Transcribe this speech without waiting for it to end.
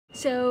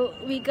So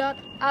we got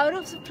out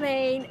of the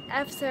plane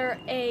after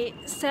a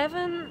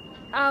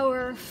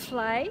 7-hour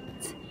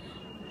flight.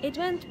 It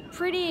went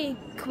pretty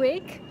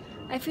quick.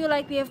 I feel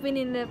like we have been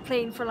in the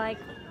plane for like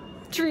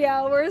 3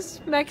 hours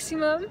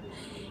maximum.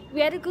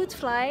 We had a good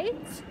flight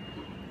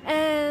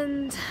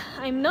and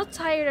I'm not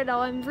tired at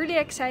all. I'm really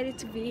excited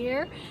to be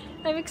here.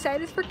 I'm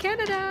excited for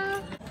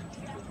Canada.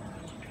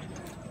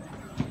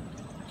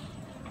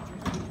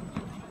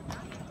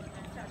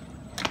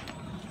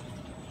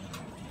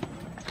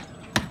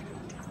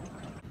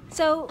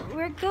 So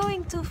we're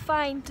going to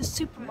find the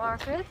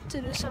supermarket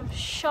to do some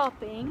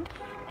shopping,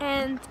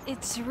 and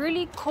it's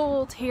really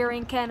cold here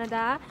in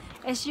Canada,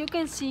 as you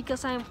can see,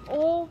 because I'm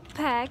all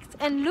packed.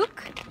 And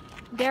look,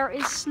 there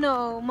is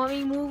snow.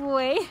 Mommy, move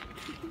away.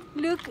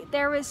 Look,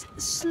 there is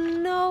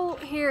snow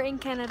here in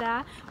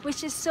Canada,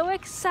 which is so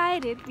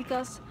excited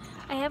because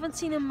I haven't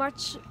seen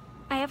much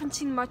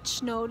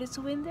snow this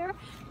winter,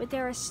 but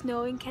there is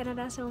snow in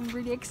Canada, so I'm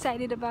really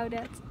excited about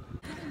that.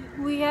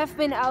 We have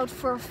been out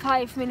for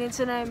 5 minutes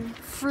and I'm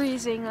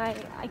freezing. I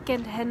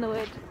can't handle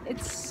it.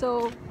 It's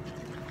so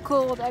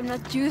cold. I'm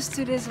not used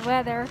to this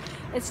weather.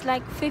 It's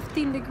like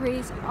 15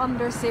 degrees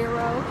under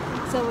zero,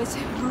 so it's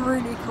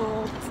really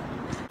cold.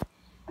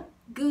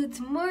 Good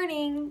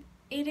morning.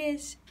 It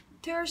is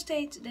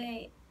Thursday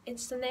today.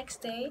 It's the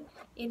next day.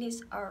 It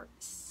is our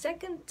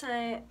second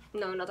time.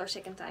 No, not our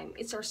second time.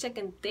 It's our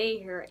second day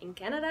here in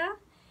Canada.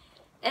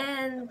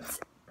 And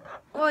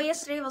well,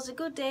 yesterday was a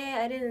good day.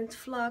 I didn't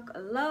vlog a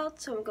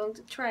lot, so I'm going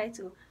to try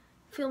to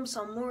film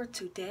some more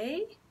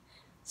today.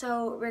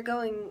 So we're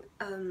going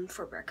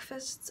for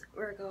breakfast.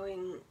 We're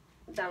going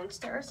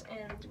downstairs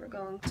and we're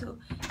going to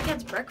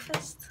get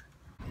breakfast.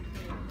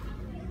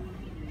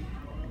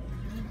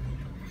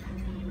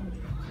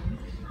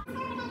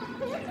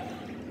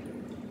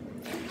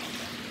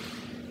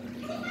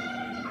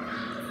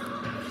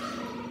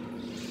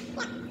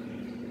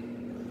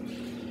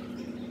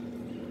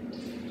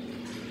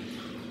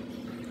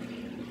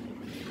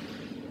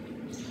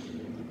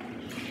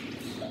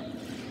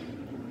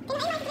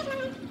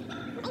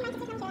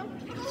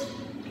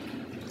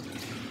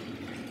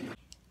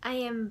 I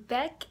am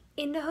back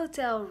in the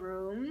hotel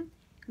room.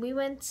 We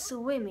went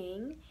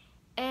swimming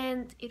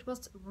and it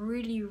was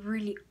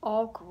really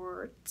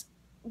awkward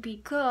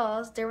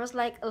because there was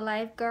like a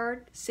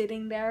lifeguard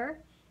sitting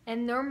there,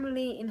 and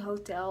normally in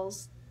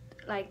hotels,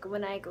 like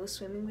when I go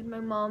swimming with my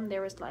mom,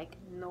 there is like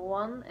no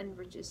one and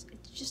it's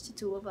just the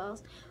two of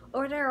us,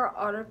 or there are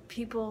other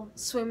people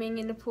swimming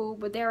in the pool,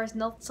 but there is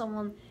not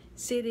someone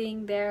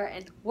sitting there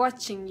and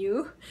watching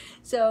you.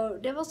 So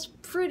that was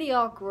pretty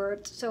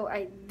awkward, so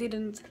I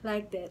didn't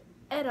like that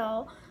at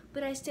all,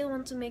 but I still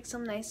want to make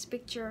some nice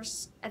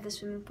pictures at the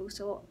swimming pool,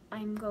 so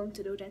I'm going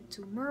to do that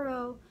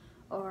tomorrow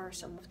or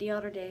some of the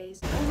other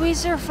days. We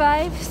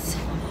survived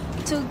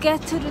to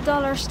get to the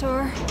dollar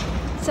store,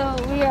 so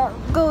we are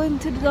going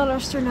to the dollar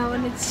store now,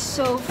 and it's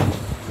so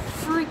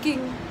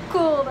freaking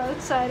cold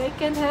outside. I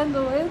can't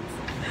handle it.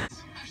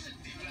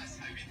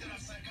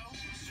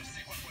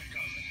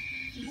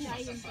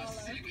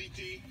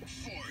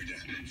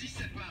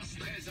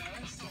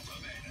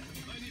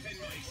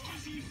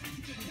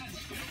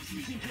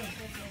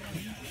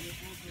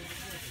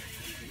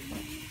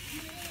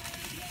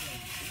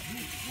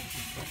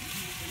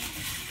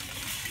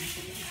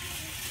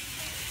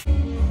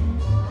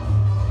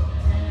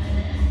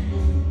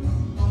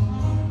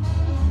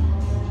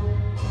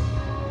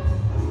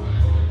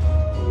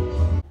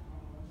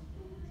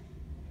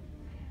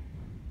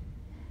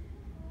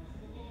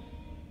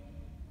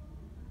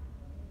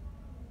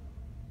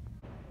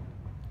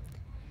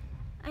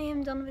 I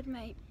am done with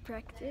my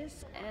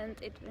practice and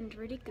it went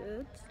really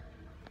good.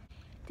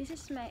 This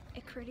is my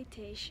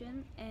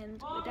accreditation,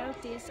 and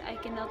without this I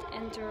cannot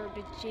enter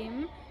the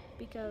gym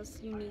because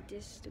you need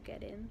this to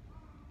get in.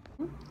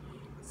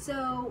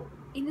 So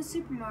in the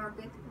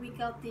supermarket we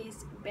got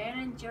this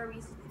Ben &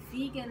 Jerry's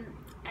vegan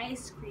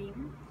ice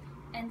cream,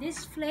 and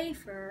this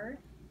flavor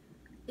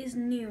is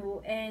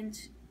new and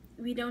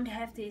we don't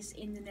have this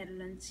in the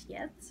Netherlands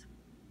yet.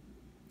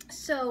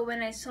 So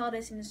when I saw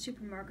this in the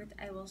supermarket,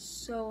 I was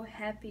so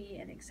happy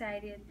and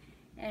excited,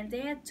 and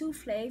they had two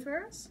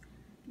flavors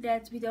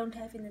that we don't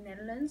have in the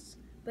Netherlands,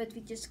 but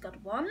we just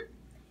got one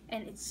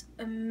and it's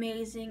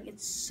amazing.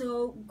 It's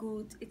so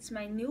good. It's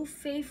my new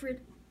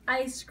favorite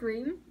ice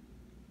cream.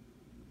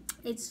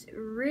 It's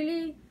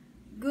really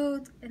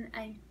good and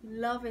I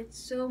love it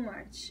so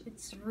much.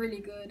 It's really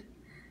good.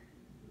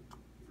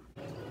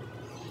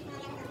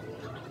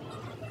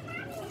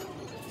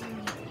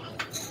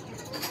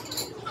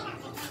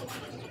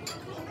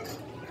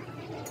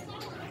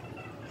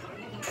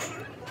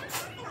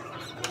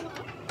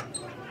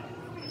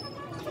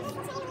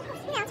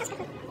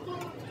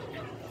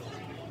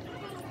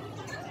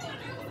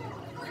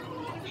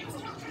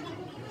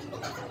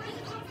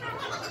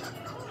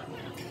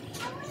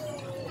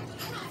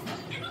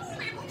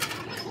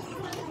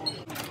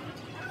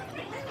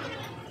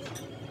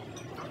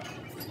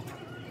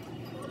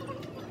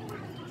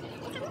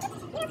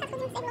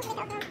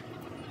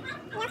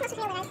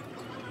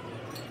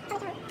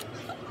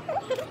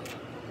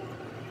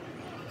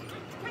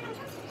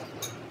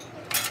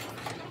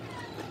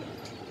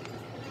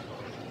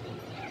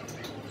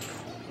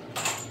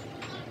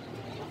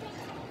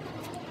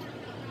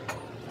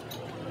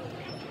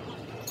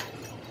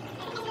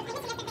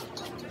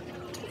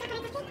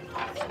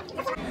 Oh,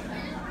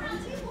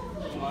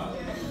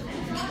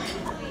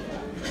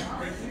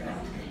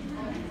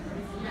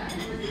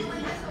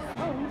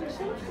 the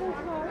shop's so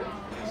far.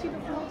 See the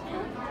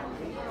platform?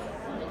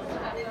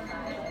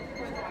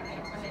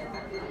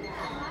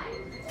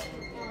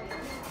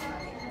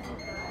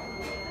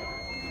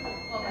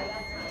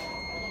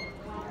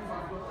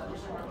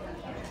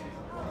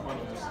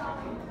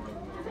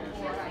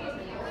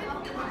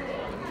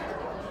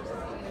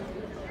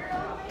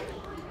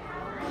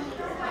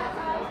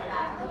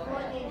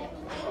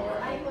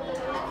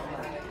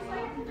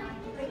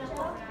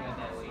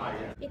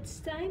 It's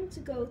time to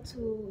go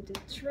to the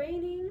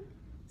training,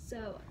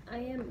 so I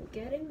am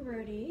getting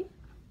ready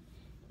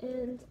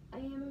and I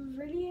am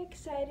really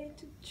excited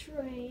to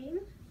train.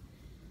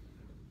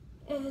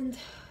 And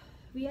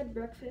we had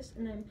breakfast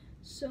and I'm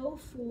so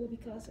full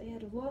because I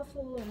had a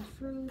waffle and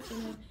fruits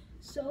and I'm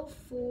so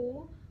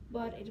full,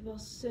 but it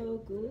was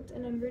so good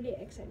and I'm really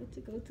excited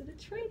to go to the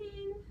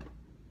training.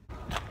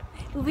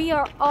 We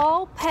are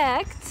all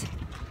packed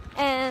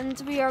and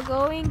we are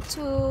going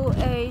to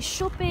a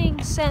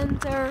shopping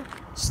center,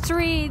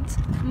 street,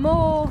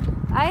 mall,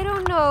 I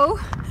don't know,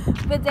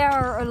 but there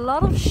are a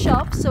lot of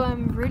shops, so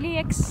I'm really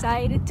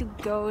excited to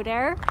go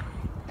there.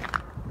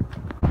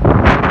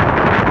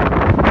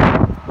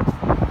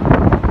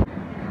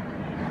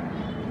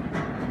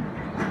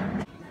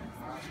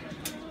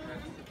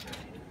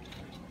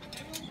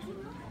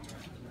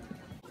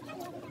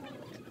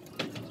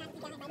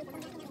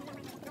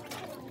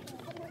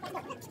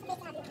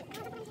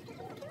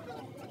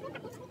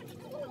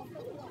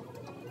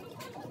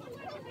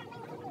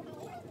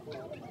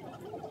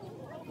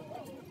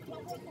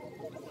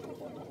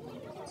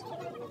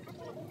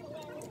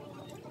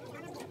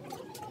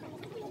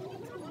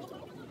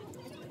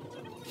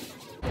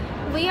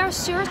 We are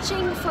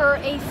searching for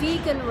a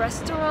vegan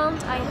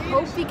restaurant. I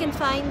hope we can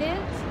find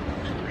it.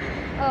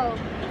 Oh,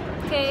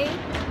 okay.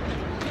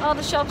 All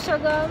the shops are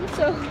gone,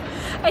 so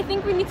I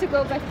think we need to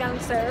go back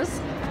downstairs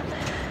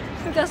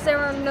because there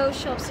are no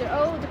shops here.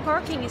 Oh, the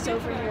parking is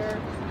over here.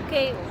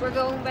 Okay, we're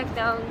going back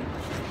down.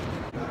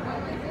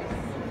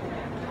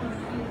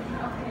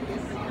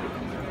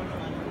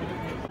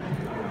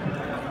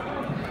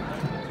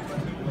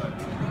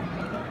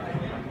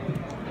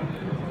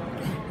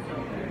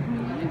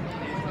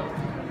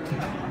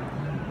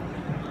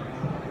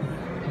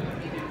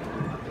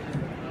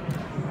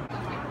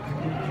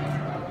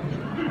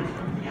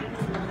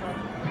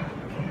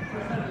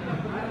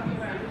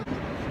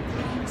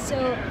 So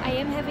I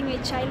am having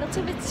a chai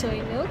latte with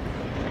soy milk.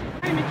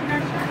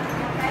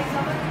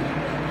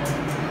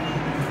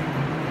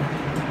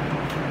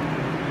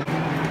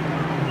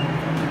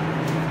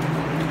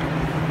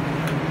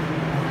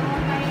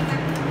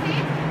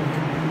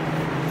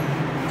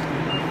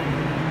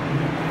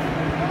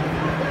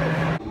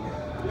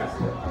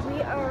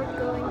 We are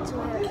going to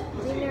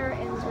have dinner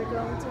and we're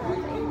going to have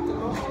a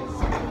delicious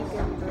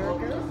vegan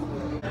burger.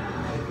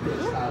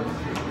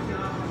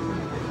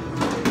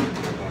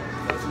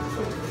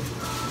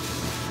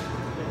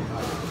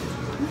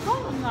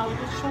 Nou,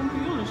 dat is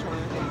champignon zo.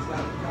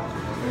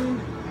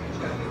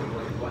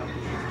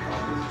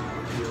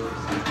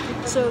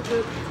 It's so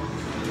good.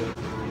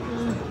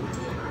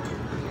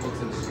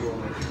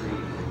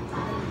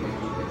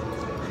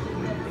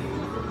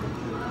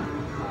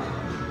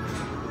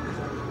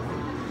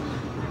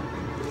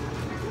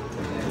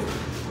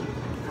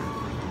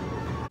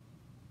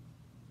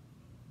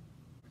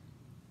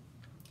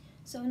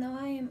 So now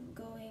I am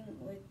going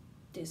with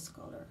this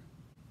color.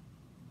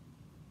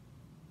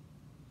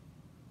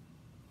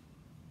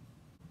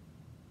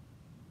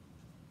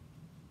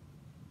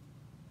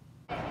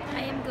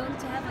 I am going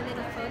to have a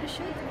little photo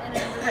shoot and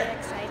I'm really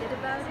excited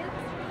about it.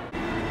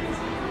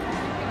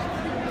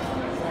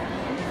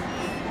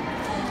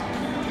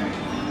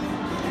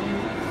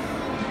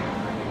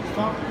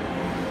 Stop.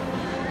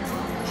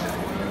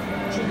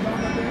 Sit down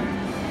again.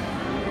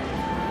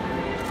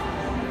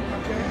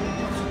 Okay.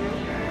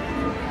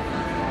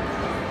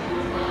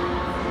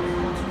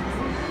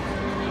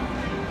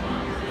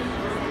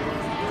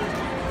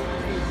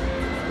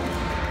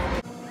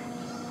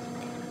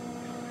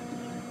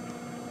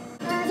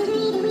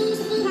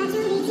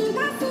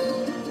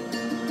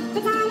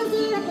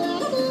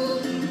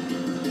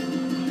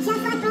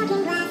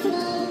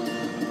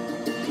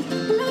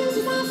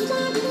 She said she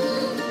can't believe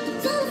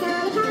she's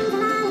only come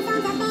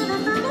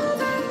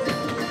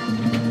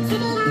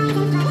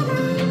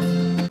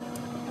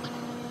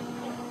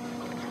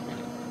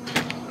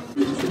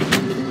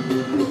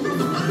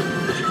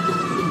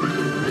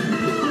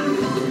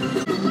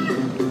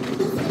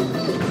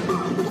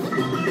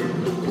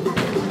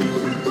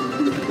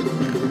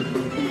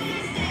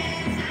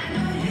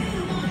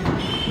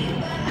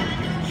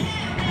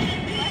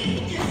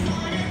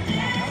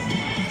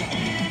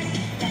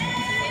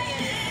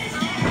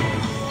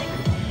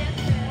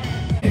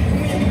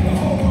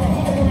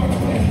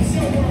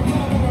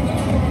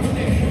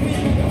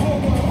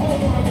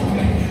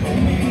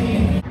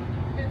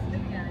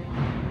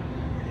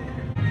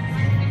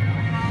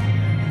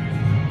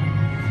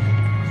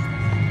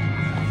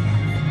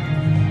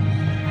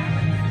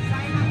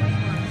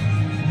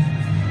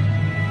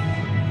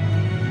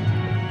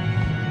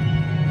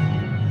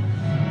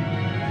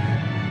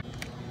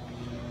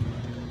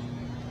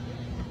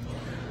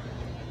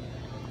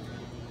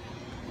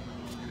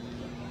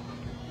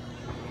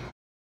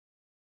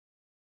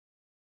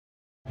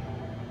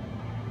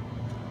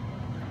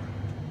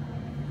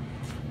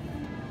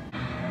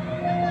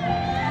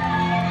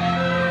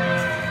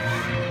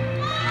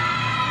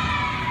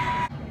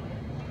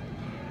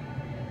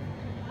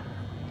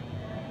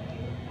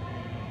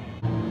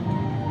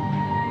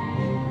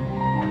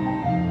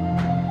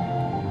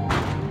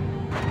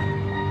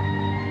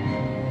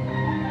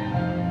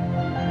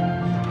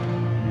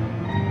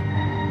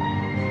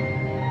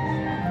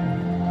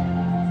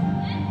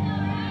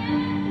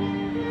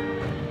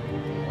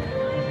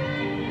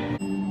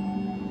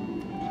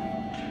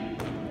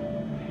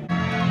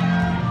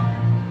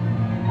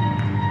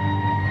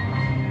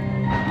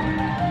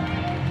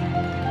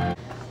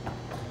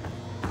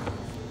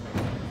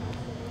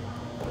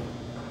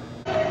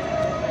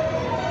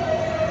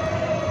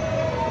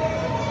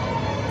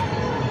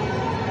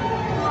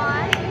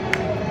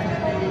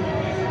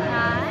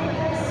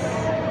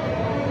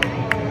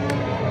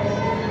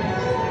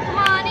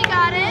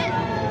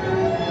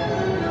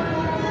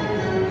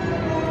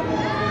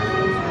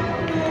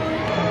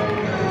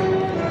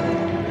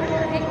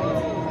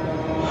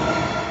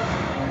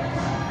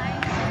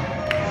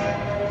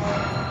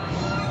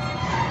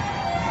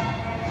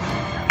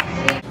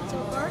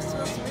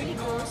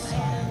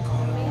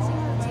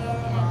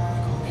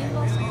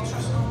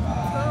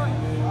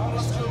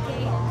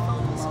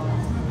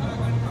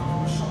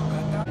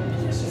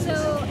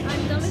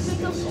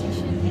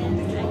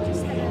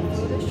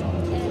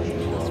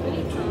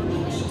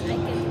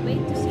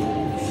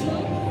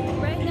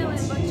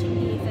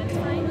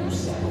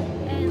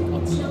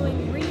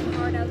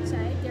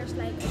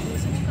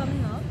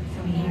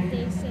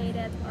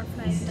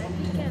flight might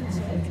be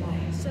cancelled.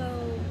 So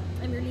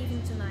we're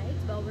leaving tonight.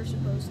 Well, we're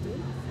supposed to.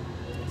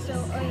 So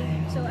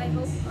I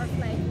hope our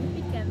flight won't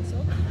be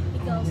cancelled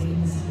because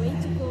it's way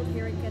too cold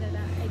here in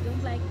Canada. I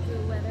don't like the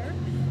weather,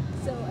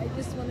 so I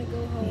just want to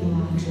go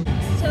home.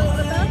 So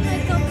about my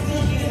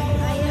competition,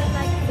 I had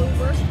like the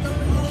worst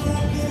competition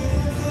in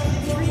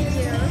 3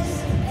 years,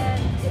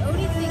 and the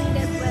only thing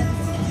that went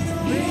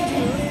really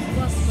good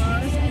was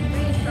bars. I'm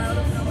really proud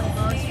of how my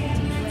bars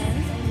routine went.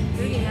 I'm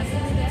really happy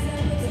with that.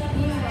 The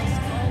theme was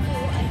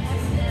awful. I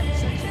haven't had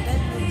such a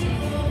bad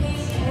routine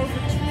over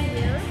 3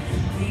 years.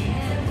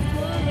 And the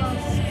floor was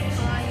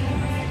fine,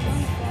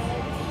 one fall,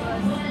 but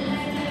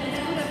it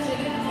could have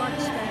been much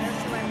better,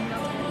 so I'm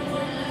not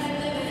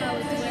happy with how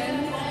it went.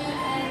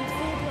 And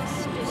food was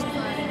just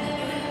fine.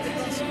 It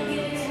was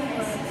good,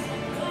 but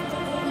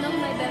not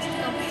my best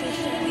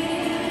competition.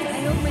 And I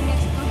hope my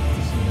next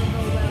competition will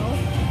go well.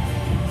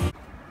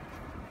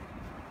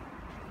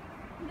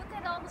 Look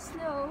at all the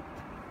snow.